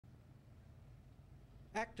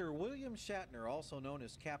Actor William Shatner, also known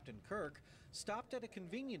as Captain Kirk, stopped at a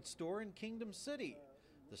convenience store in Kingdom City.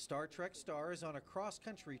 The Star Trek star is on a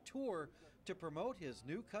cross-country tour to promote his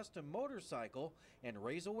new custom motorcycle and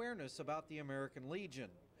raise awareness about the American Legion.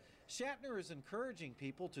 Shatner is encouraging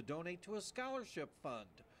people to donate to a scholarship fund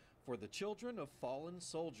for the children of fallen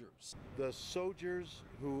soldiers. The soldiers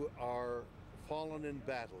who are fallen in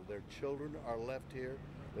battle, their children are left here.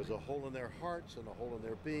 There's a hole in their hearts and a hole in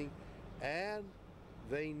their being, and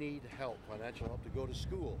they need help, financial help to go to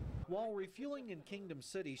school. While refueling in Kingdom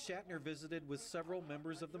City, Shatner visited with several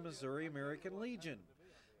members of the Missouri American Legion.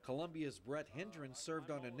 Columbia's Brett Hendren served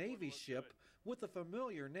on a Navy ship with a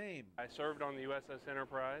familiar name. I served on the USS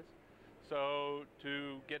Enterprise, so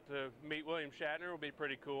to get to meet William Shatner will be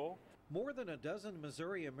pretty cool. More than a dozen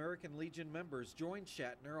Missouri American Legion members joined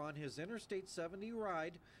Shatner on his Interstate 70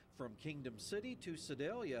 ride from Kingdom City to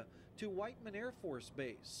Sedalia to Whiteman Air Force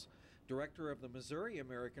Base. Director of the Missouri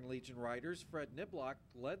American Legion Riders, Fred Niblock,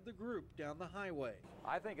 led the group down the highway.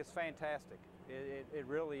 I think it's fantastic. It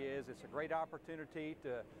really is. It's a great opportunity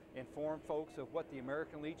to inform folks of what the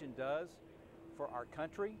American Legion does for our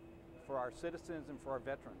country, for our citizens, and for our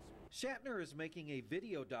veterans. Shatner is making a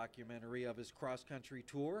video documentary of his cross-country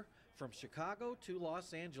tour from Chicago to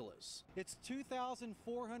Los Angeles. It's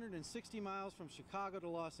 2,460 miles from Chicago to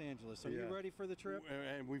Los Angeles. Are you ready for the trip?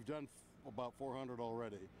 And we've done about 400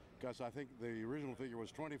 already, because I think the original figure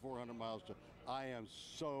was 2,400 miles. I am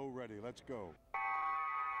so ready. Let's go.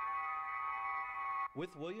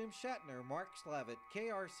 With William Shatner, Mark Slavit,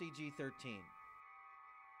 KRCG 13.